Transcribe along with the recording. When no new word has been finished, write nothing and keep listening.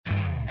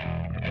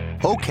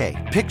Okay,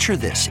 picture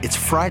this. It's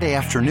Friday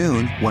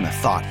afternoon when a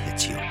thought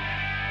hits you.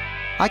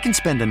 I can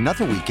spend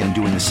another weekend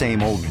doing the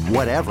same old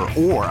whatever,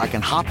 or I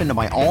can hop into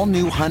my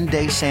all-new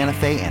Hyundai Santa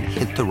Fe and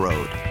hit the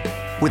road.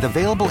 With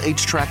available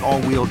H-Track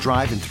all-wheel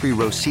drive and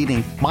 3-row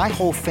seating, my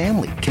whole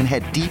family can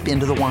head deep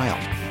into the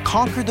wild.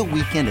 Conquer the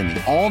weekend in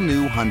the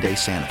all-new Hyundai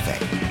Santa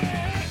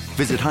Fe.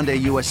 Visit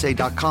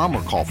HyundaiUSA.com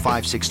or call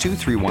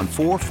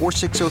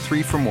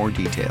 562-314-4603 for more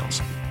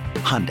details.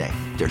 Hyundai,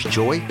 there's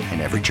joy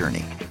in every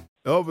journey.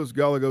 Elvis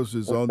Gallegos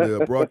is on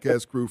the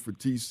broadcast crew for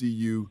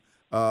TCU,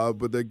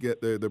 but they get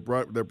their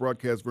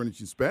broadcast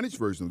version, Spanish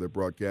version of their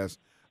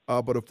broadcast,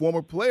 but a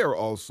former player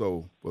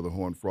also for the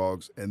Horned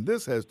Frogs, and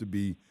this has to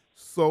be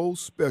so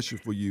special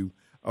for you.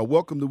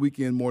 Welcome to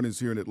Weekend Mornings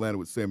here in Atlanta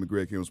with Sam and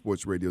Greg here on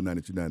Sports Radio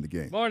 92.9 The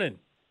Game. Morning.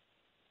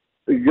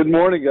 Good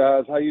morning,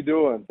 guys. How you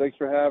doing? Thanks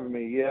for having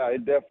me. Yeah,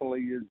 it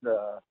definitely is.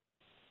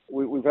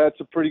 We've had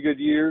some pretty good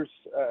years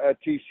at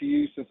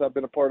TCU since I've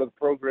been a part of the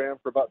program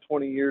for about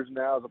 20 years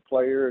now as a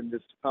player and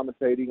just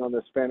commentating on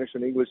the Spanish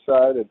and English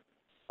side. And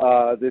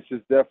this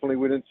is definitely,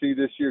 we didn't see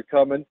this year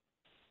coming,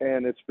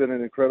 and it's been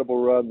an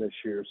incredible run this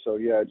year. So,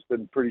 yeah, it's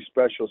been pretty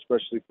special,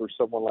 especially for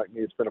someone like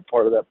me. It's been a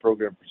part of that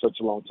program for such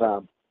a long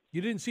time.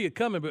 You didn't see it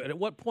coming, but at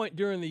what point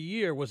during the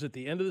year, was it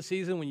the end of the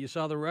season when you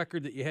saw the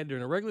record that you had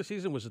during the regular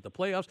season? Was it the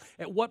playoffs?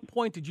 At what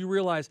point did you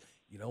realize,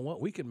 you know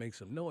what, we can make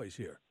some noise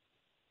here?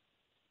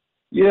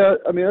 Yeah,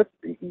 I mean, I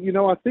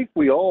think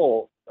we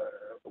all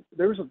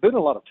there's been a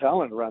lot of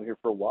talent around here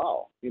for a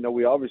while.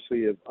 We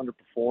obviously have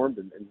underperformed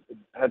and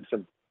had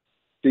some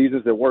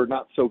seasons that were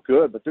not so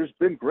good, but there's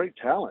been great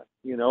talent.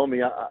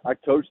 I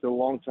coached a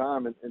long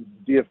time in the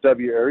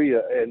DFW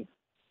area, and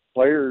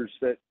players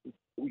that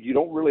you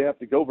don't really have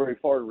to go very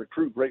far to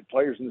recruit great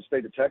players in the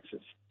state of Texas.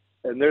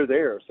 And they're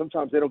there.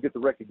 Sometimes they don't get the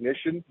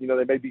recognition.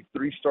 They may be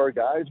 3-star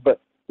guys, but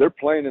they're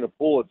playing in a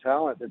pool of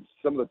talent that's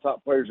some of the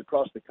top players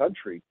across the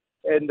country.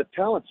 And the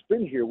talent's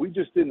been here. We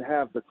just didn't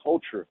have the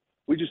culture.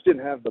 We just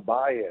didn't have the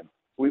buy-in.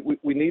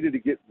 We needed to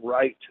get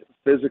right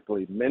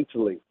physically,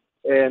 mentally.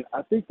 And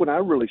I think when I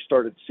really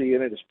started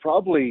seeing it is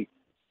probably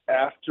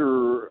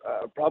after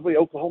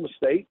Oklahoma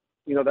State.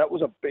 That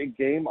was a big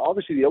game.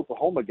 Obviously, the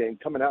Oklahoma game,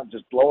 coming out and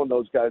just blowing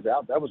those guys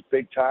out, that was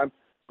big time.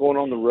 Going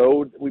on the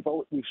road, we've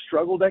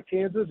struggled at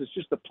Kansas. It's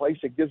just a place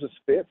that gives us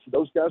fits.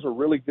 Those guys were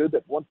really good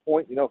at one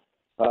point.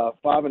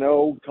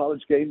 5-0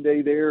 college game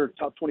day there,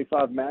 top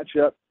 25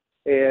 matchup,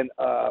 and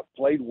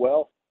played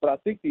well. But I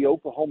think the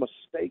Oklahoma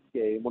State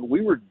game, when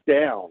we were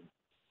down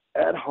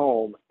at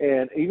home,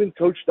 and even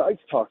Coach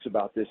Dykes talks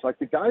about this, like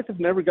the guys have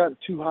never gotten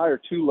too high or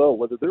too low,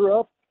 whether they're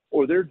up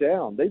or they're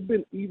down. They've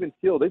been even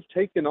killed. They've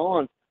taken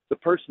on the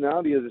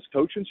personality of this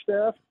coaching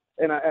staff.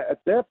 And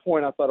at that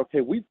point, I thought,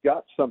 okay, we've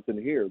got something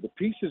here. The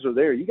pieces are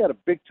there. You got a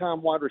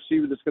big-time wide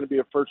receiver that's going to be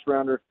a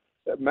first-rounder.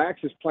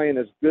 Max is playing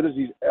as good as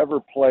he's ever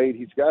played.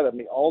 He's got,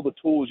 all the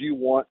tools you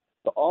want.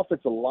 The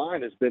offensive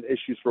line has been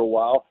issues for a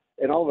while.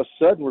 And all of a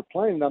sudden, we're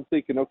playing, and I'm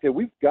thinking, okay,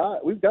 we've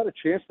got a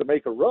chance to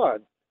make a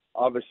run.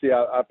 Obviously,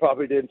 I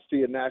probably didn't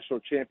see a national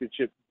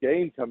championship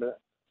game coming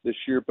up this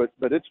year, but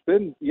it's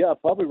been,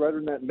 probably right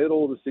in that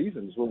middle of the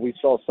season is when we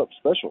saw something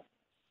special.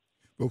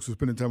 Folks, we're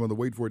spending time on the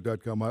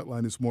waitforit.com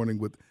hotline this morning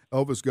with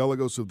Elvis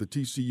Gallegos of the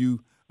TCU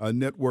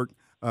Network.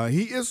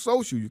 He is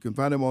social. You can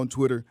find him on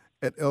Twitter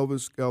at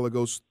Elvis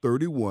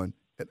Gallegos31,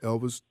 at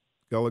Elvis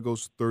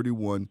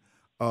Gallegos31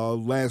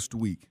 last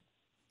week.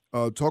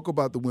 Talk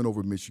about the win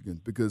over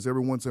Michigan, because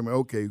everyone's saying,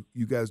 okay,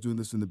 you guys doing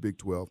this in the Big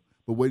 12,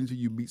 but wait until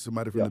you meet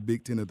somebody from the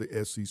Big 10 or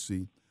the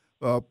SEC.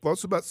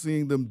 Thoughts about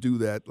seeing them do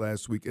that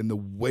last week and the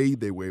way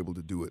they were able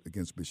to do it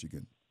against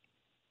Michigan?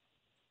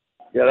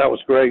 Yeah, that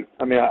was great.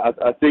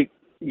 I think,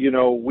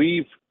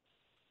 we've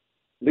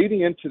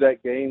leading into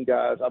that game,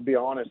 guys, I'll be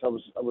honest, I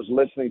was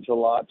listening to a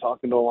lot,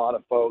 talking to a lot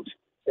of folks,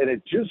 and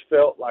it just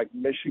felt like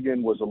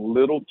Michigan was a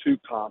little too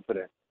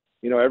confident.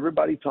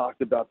 Everybody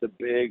talked about the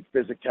big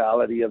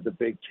physicality of the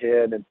Big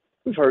Ten, and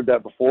we've heard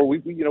that before. We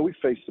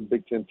faced some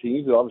Big Ten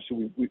teams.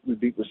 Obviously, we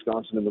beat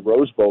Wisconsin in the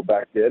Rose Bowl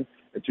back then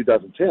in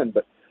 2010.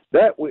 But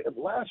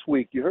last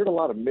week, you heard a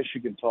lot of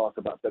Michigan talk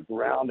about the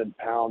ground and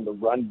pound, the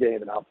run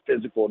game, and how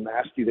physical and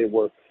nasty they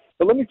were.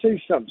 But let me tell you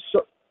something.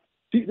 So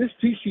this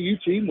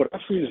TCU team, what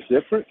I've seen is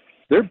different.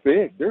 They're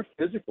big. They're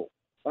physical.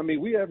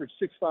 We average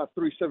 6'5",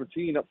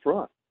 317 up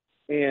front,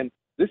 and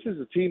this is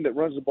a team that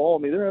runs the ball.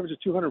 They're averaging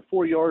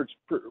 204 yards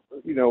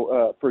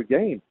per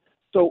game.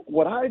 So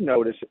what I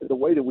noticed, the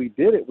way that we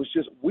did it was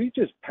we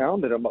just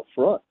pounded them up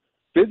front.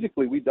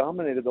 Physically, we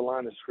dominated the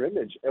line of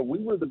scrimmage, and we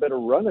were the better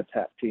run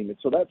attack team. And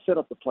so that set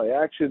up the play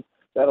action.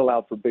 That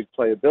allowed for big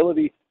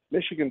playability.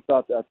 Michigan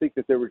I think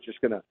that they were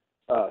just going to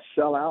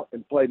sell out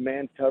and play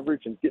man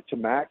coverage and get to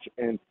Max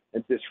and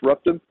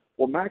disrupt him.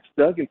 Well, Max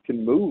Duggan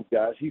can move,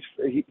 guys. He's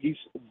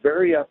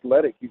very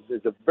athletic. He's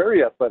a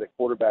very athletic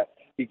quarterback.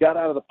 He got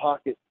out of the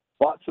pocket,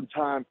 bought some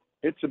time,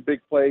 hit some big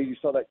plays. You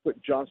saw that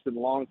Quentin Johnston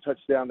long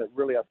touchdown that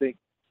really, I think,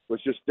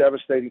 was just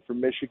devastating for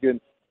Michigan.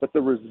 But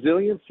the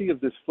resiliency of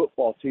this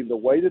football team, the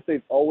way that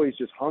they've always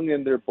just hung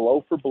in there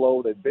blow for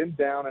blow, they've been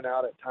down and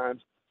out at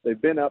times.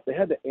 They've been up. They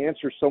had to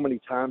answer so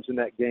many times in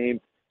that game.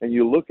 and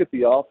you look at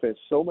the offense,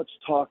 so much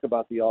talk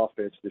about the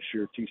offense this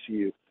year at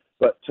TCU.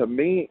 But to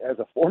me, as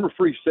a former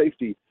free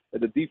safety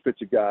and a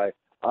defensive guy,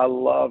 I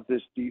love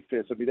this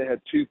defense. I mean, they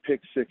had 2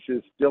 pick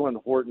sixes,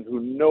 Dylan Horton, who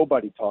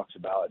nobody talks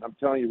about. And I'm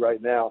telling you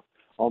right now,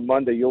 on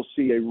Monday, you'll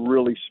see a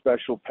really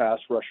special pass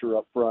rusher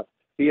up front.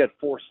 He had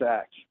 4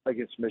 sacks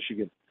against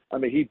Michigan. I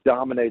mean, he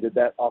dominated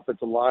that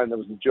offensive line. That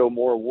was the Joe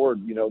Moore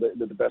Award,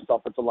 the best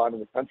offensive line in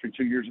the country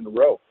 2 years in a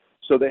row.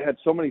 So they had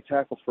so many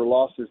tackles for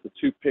losses, the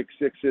 2 pick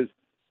sixes.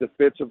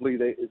 Defensively,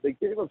 they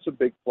gave them some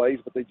big plays,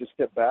 but they just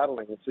kept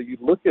battling. And so you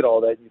look at all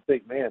that and you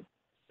think, man,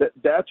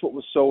 that's what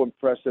was so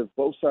impressive,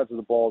 both sides of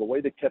the ball, the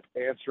way they kept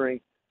answering.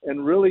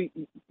 And really,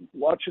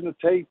 watching the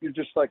tape, you're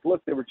just like,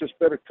 look, they were just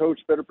better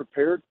coached, better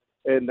prepared,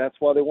 and that's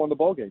why they won the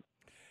ball game.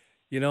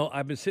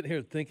 I've been sitting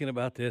here thinking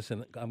about this,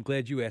 and I'm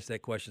glad you asked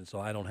that question so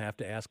I don't have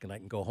to ask and I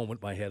can go home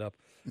with my head up.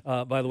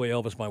 By the way,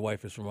 Elvis, my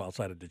wife is from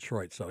outside of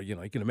Detroit, so, you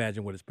can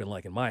imagine what it's been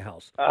like in my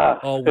house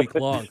all week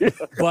long. Yeah.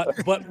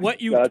 But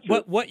what you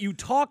Gotcha. what you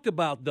talked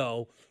about,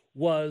 though,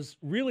 was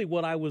really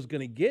what I was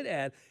going to get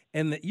at,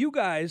 and that you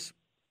guys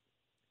 –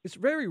 it's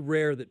very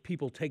rare that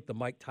people take the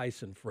Mike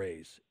Tyson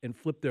phrase and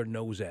flip their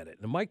nose at it.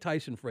 And the Mike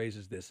Tyson phrase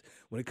is this: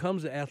 when it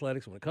comes to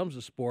athletics, when it comes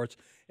to sports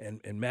and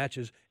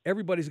matches,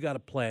 everybody's got a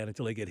plan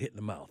until they get hit in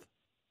the mouth.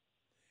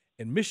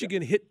 And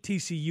Michigan hit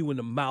TCU in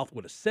the mouth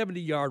with a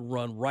 70-yard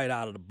run right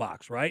out of the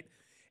box, right?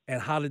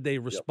 And how did they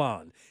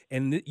respond?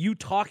 Yep. And you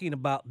talking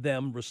about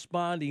them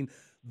responding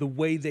the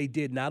way they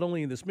did, not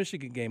only in this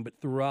Michigan game, but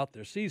throughout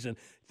their season,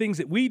 things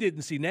that we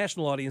didn't see,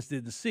 national audience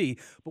didn't see.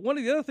 But one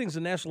of the other things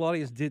the national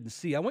audience didn't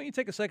see, I want you to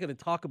take a second and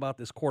talk about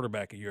this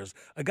quarterback of yours,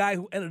 a guy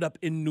who ended up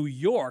in New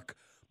York,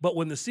 but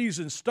when the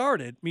season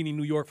started, meaning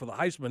New York for the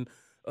Heisman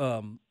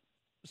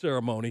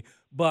ceremony,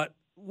 but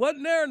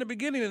wasn't there in the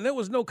beginning, and there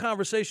was no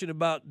conversation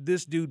about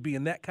this dude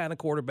being that kind of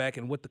quarterback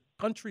and what the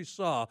country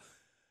saw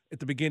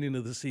at the beginning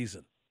of the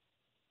season.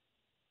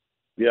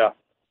 Yeah.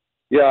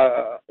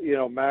 Yeah,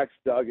 Max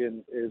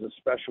Duggan is a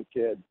special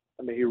kid.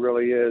 I mean, he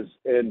really is.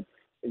 And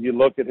you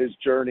look at his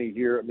journey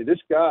here. I mean, this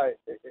guy,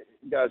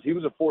 guys, he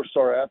was a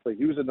 4-star athlete.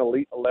 He was an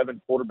Elite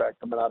 11 quarterback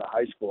coming out of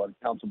high school in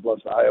Council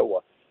Bluffs, Iowa.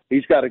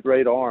 He's got a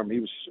great arm.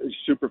 He's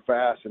super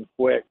fast and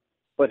quick.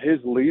 But his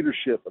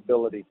leadership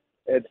ability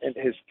and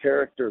his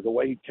character, the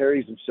way he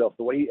carries himself,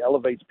 the way he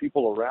elevates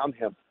people around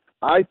him,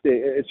 I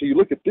think. And so you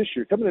look at this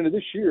year, coming into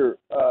this year,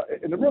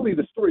 and really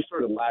the story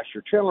started last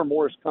year. Chandler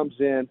Morris comes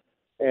in.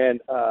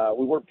 And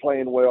we weren't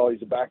playing well.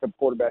 He's a backup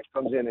quarterback,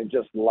 comes in and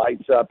just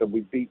lights up, and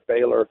we beat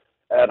Baylor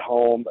at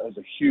home as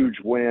a huge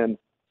win.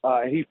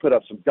 And he put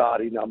up some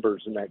gaudy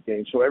numbers in that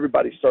game. So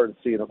everybody started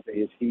seeing, okay,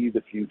 is he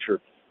the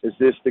future? Is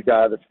this the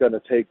guy that's going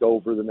to take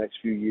over the next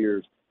few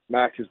years?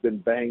 Max has been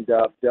banged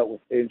up, dealt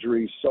with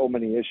injuries, so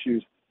many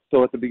issues.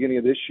 So at the beginning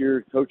of this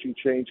year, coaching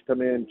change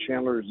come in.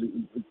 Chandler is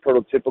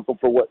prototypical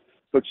for what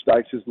Coach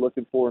Dykes is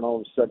looking for, and all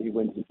of a sudden he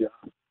wins the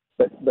job.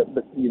 But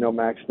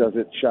Max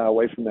doesn't shy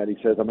away from that. He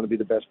says, I'm going to be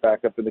the best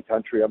backup in the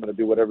country. I'm going to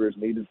do whatever is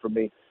needed from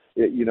me.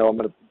 I'm going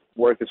to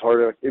work as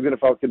hard. Even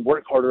if I can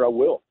work harder, I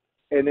will.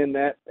 And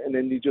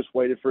then he just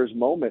waited for his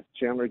moment.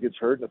 Chandler gets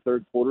hurt in the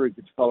third quarter. He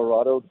gets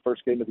Colorado, the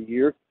first game of the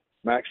year.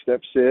 Max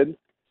steps in,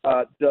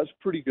 does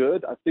pretty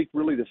good. I think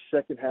really the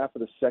second half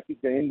of the second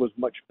game was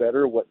much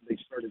better, what they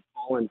started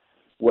calling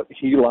what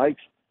he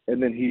likes.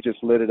 And then he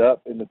just lit it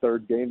up in the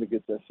third game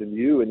against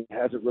SMU, and he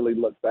hasn't really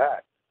looked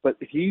back. But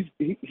he's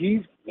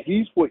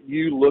what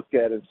you look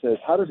at and says,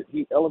 how does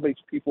he elevates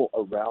people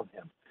around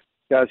him?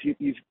 Guys,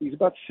 he's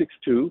about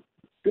 6'2",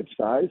 good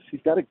size.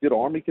 He's got a good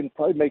arm. He can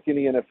probably make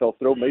any NFL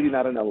throw, maybe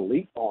not an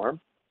elite arm,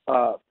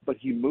 but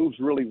he moves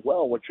really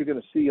well. What you're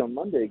going to see on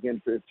Monday,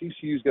 again, if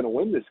TCU is going to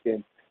win this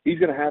game, he's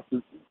going to have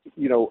to,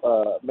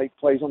 make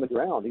plays on the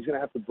ground. He's going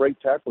to have to break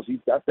tackles. He's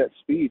got that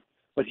speed,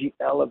 but he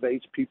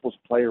elevates people's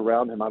play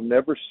around him. I've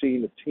never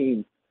seen a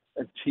team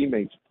and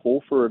teammates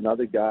pull for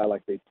another guy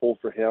like they pull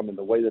for him, and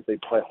the way that they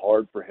play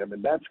hard for him.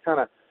 And that's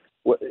kind of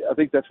what I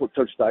think that's what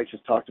Coach Dykes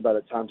has talked about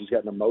at times. He's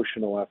gotten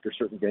emotional after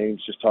certain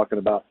games, just talking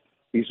about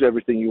he's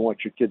everything you want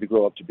your kid to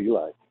grow up to be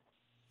like.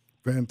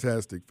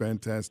 Fantastic.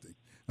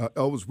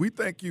 Elvis, we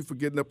thank you for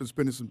getting up and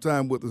spending some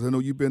time with us. I know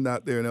you've been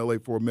out there in L.A.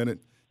 for a minute.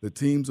 The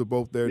teams are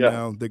both there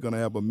now. They're going to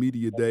have a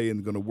media day and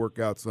they're going to work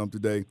out some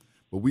today.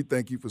 But we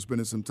thank you for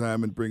spending some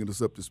time and bringing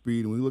us up to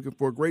speed. And we're looking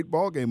for a great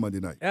ball game Monday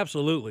night.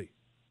 Absolutely.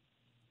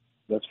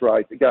 That's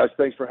right. Guys,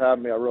 thanks for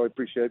having me. I really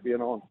appreciate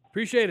being on.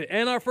 Appreciate it.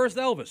 And our first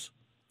Elvis.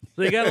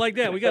 So you got it like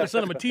that. We got to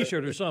send him a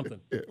T-shirt or something.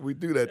 Yeah, we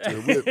do that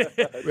too.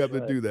 We have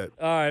to do that.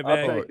 All right,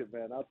 man. I'll take it,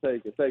 man. I'll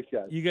take it. Thanks,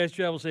 guys. You guys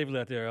travel safely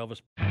out there, Elvis.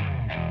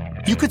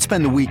 You could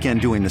spend the weekend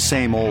doing the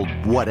same old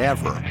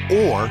whatever,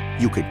 or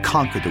you could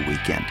conquer the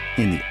weekend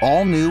in the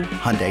all-new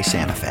Hyundai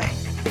Santa Fe.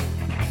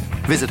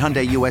 Visit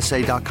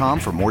HyundaiUSA.com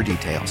for more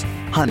details.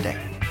 Hyundai,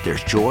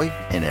 there's joy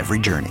in every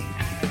journey.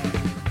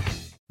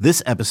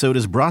 This episode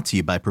is brought to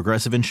you by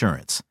Progressive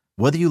Insurance.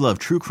 Whether you love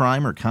true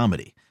crime or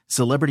comedy,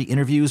 celebrity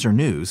interviews or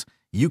news,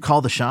 you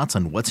call the shots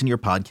on what's in your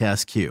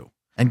podcast queue.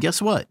 And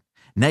guess what?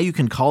 Now you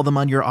can call them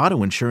on your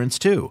auto insurance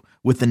too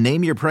with the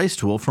Name Your Price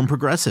tool from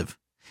Progressive.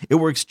 It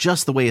works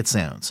just the way it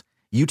sounds.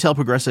 You tell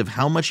Progressive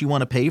how much you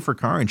want to pay for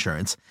car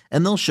insurance,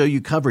 and they'll show you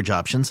coverage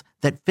options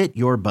that fit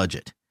your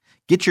budget.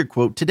 Get your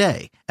quote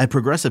today at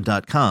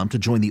Progressive.com to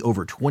join the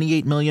over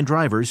 28 million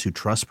drivers who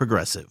trust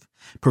Progressive.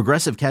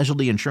 Progressive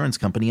Casualty Insurance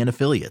Company and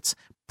Affiliates.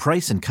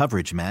 Price and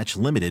coverage match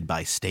limited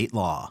by state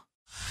law.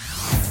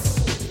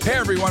 Hey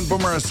everyone,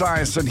 Boomer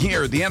Esiason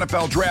here. The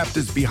NFL draft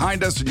is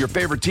behind us and your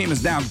favorite team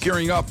is now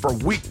gearing up for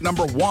week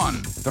number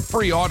 1. The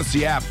free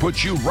Odyssey app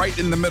puts you right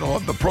in the middle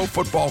of the pro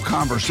football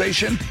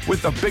conversation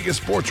with the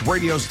biggest sports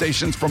radio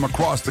stations from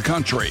across the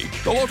country.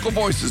 The local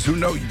voices who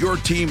know your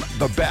team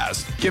the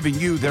best, giving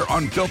you their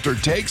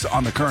unfiltered takes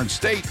on the current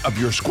state of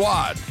your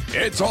squad.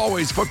 It's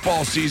always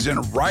football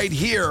season right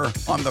here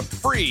on the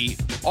free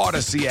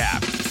Odyssey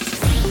app.